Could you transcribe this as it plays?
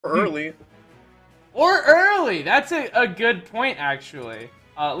Early. Or early! That's a good point, actually.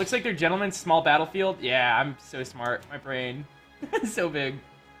 Looks like they're gentlemen's small battlefield. Yeah, I'm so smart. My brain. So big.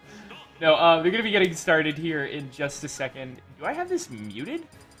 No, they're gonna be getting started here in just a second. Do I have this muted?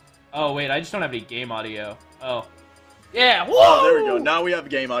 Oh, wait, I just don't have any game audio. Oh. Yeah, whoa! Oh, there we go. Now we have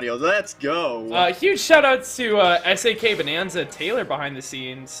game audio. Let's go. Huge shout-outs to SAK Bonanza Taylor behind the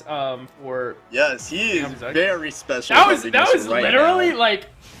scenes for... Yes, he is very special. That was right literally, now. like...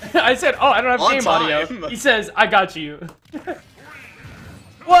 I said, oh, I don't have On game time. audio. He says, I got you.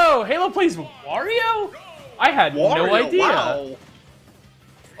 Whoa, Halo plays Wario? I had no idea. Wow.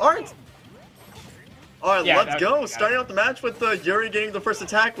 Alright, Yeah, let's go. Starting out the match with Yuri getting the first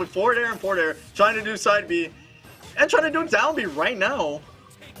attack with forward air and forward air, trying to do side B, and trying to do down B right now.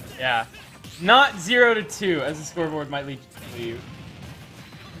 Yeah. Not 0-2, as the scoreboard might lead you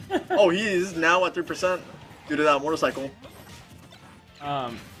to believe. Oh, he is now at 3% due to that motorcycle.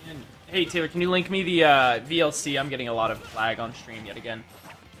 And, hey, Taylor, can you link me the VLC? I'm getting a lot of lag on stream yet again.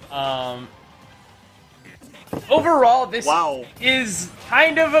 Overall, this is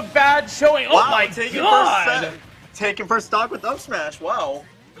kind of a bad showing. Oh my god! Taking first stock with up smash. Wow.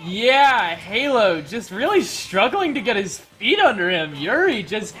 Yeah, Halo just really struggling to get his feet under him. Yuri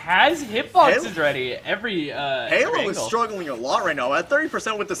just has hitboxes ready every Halo is struggling a lot right now. At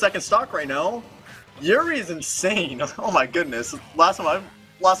 30% with the second stock right now. Yuri is insane. Oh my goodness. Last time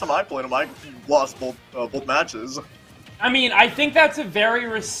I played him, I lost both matches. I mean, I think that's a very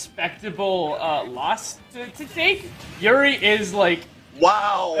respectable loss to take. Yuri is, like,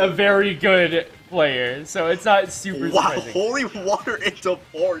 a very good player, so it's not super surprising. Holy water into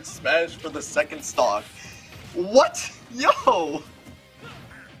forward smash for the second stock. What? Yo!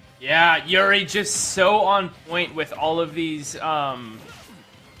 Yeah, Yuri just so on point with all of these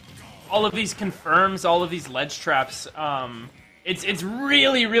confirms, all of these ledge traps. It's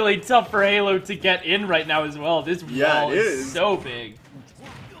really, really tough for Halo to get in right now as well. This wall is so big.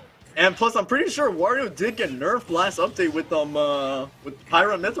 And plus, I'm pretty sure Wario did get nerfed last update with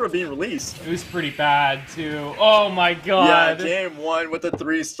Pyra and Mithra being released. It was pretty bad too. Oh my god. Yeah, game 1 with the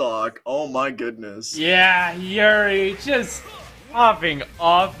 3 stock. Oh my goodness. Yeah, Yuri just popping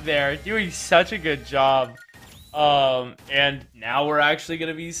off there, doing such a good job. And now we're actually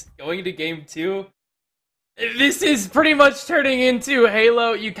gonna be going into game 2. This is pretty much turning into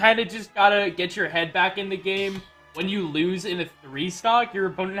Halo. You kind of just gotta get your head back in the game. When you lose in a 3 stock, your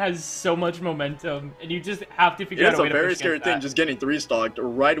opponent has so much momentum, and you just have to figure out a way to push against that. It's a very scary thing, just getting 3 stocked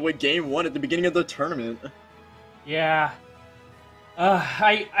right away game 1 at the beginning of the tournament. Yeah.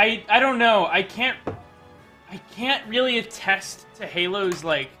 I don't know. I can't really attest to Halo's,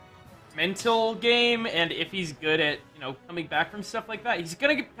 like, mental game, and if he's good at, you know, coming back from stuff like that. He's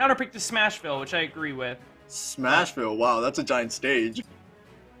gonna counterpick to Smashville, which I agree with. Smashville, wow, that's a giant stage.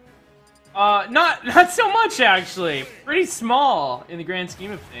 Not so much, actually. Pretty small in the grand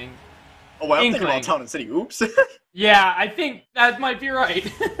scheme of things. Oh, wow, I'm thinking about Town and City, oops. Yeah, I think that might be right.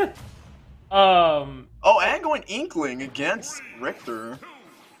 Oh, and going Inkling against Richter.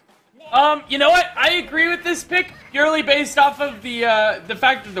 You know what? I agree with this pick, purely based off of the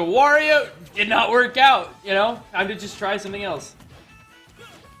fact that the Wario did not work out, you know? Time to just try something else.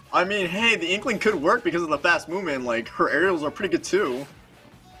 I mean, hey, the Inkling could work because of the fast movement, like, her aerials are pretty good too.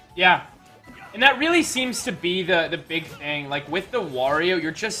 Yeah. And that really seems to be the big thing. Like, with the Wario,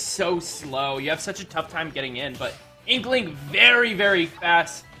 you're just so slow. You have such a tough time getting in, but Inkling, very, very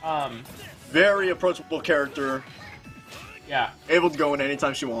fast. Very approachable character. Yeah. Able to go in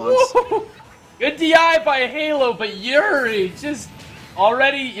anytime she wants. Woo! Good DI by Halo, but Yuri just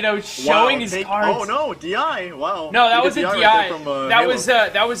already, you know, showing his cards. Oh no, DI! Wow. No, that was a DI. Right from,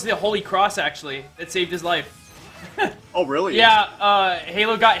 that was the Holy Cross actually that saved his life. Oh really? Yeah.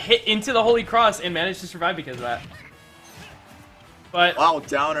 Halo got hit into the Holy Cross and managed to survive because of that. But wow,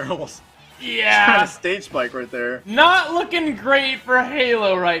 downer almost. Yeah. Stage spike right there. Not looking great for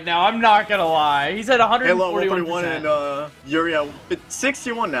Halo right now. I'm not gonna lie. He's at 141%. Halo 141 and Yuri at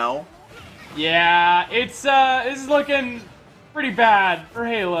 61 now. Yeah, it's looking pretty bad for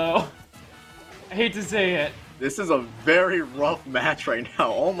Halo. I hate to say it. This is a very rough match right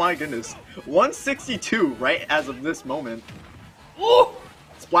now. Oh my goodness. 162 right as of this moment. Ooh!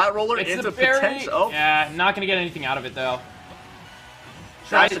 Splat roller into potential. Oh. Yeah, not gonna get anything out of it though.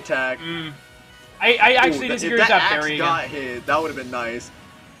 Dash attack. I actually disagree with that parry. If that axe got hit, that would have been nice.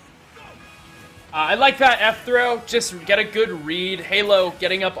 I like that F throw. Just get a good read. Halo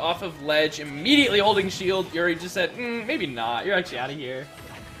getting up off of ledge, immediately holding shield. Yuri just said, maybe not. You're actually out of here.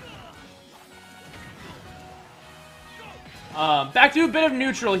 Back to a bit of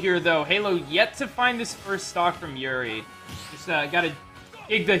neutral here, though. Halo yet to find this first stock from Yuri. Just gotta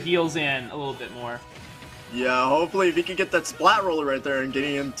dig the heels in a little bit more. Yeah, hopefully if he can get that splat roller right there and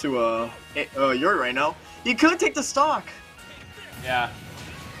getting into Yuri right now, he could take the stock. Yeah.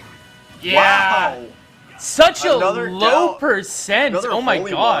 Yeah. Wow. Such a Another low percent. Oh my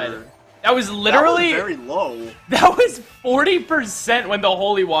god. Water. That was literally very low. That was 40% when the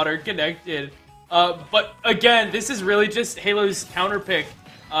holy water connected. But again, this is really just Halo's counter pick,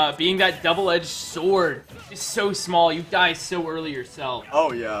 being that double-edged sword. It's so small, you die so early yourself.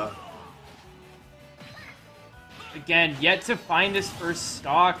 Oh yeah. Again, yet to find his first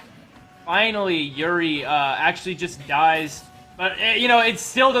stock. Finally, Yuri actually just dies. But, you know, it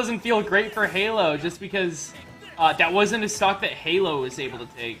still doesn't feel great for Halo, just because that wasn't a stock that Halo was able to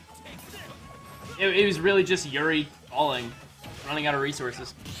take. It was really just Yuri falling, running out of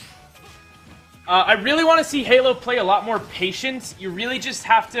resources. I really want to see Halo play a lot more patience. You really just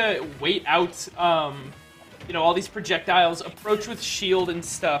have to wait out, you know, all these projectiles, approach with shield and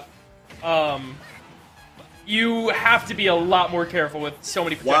stuff. You have to be a lot more careful with so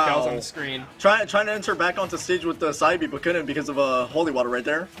many projectiles on the screen. Trying to enter back onto stage with the side B, but couldn't because of holy water right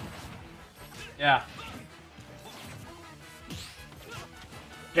there. Yeah.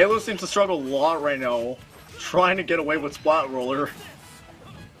 Halo seems to struggle a lot right now, trying to get away with Splat Roller.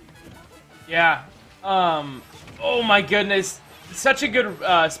 Yeah. Oh my goodness. Such a good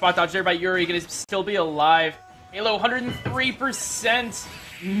spot dodge there by Yuri. Gonna still be alive. Halo 103%.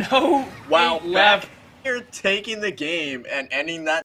 No Wow, left. here taking the game and ending that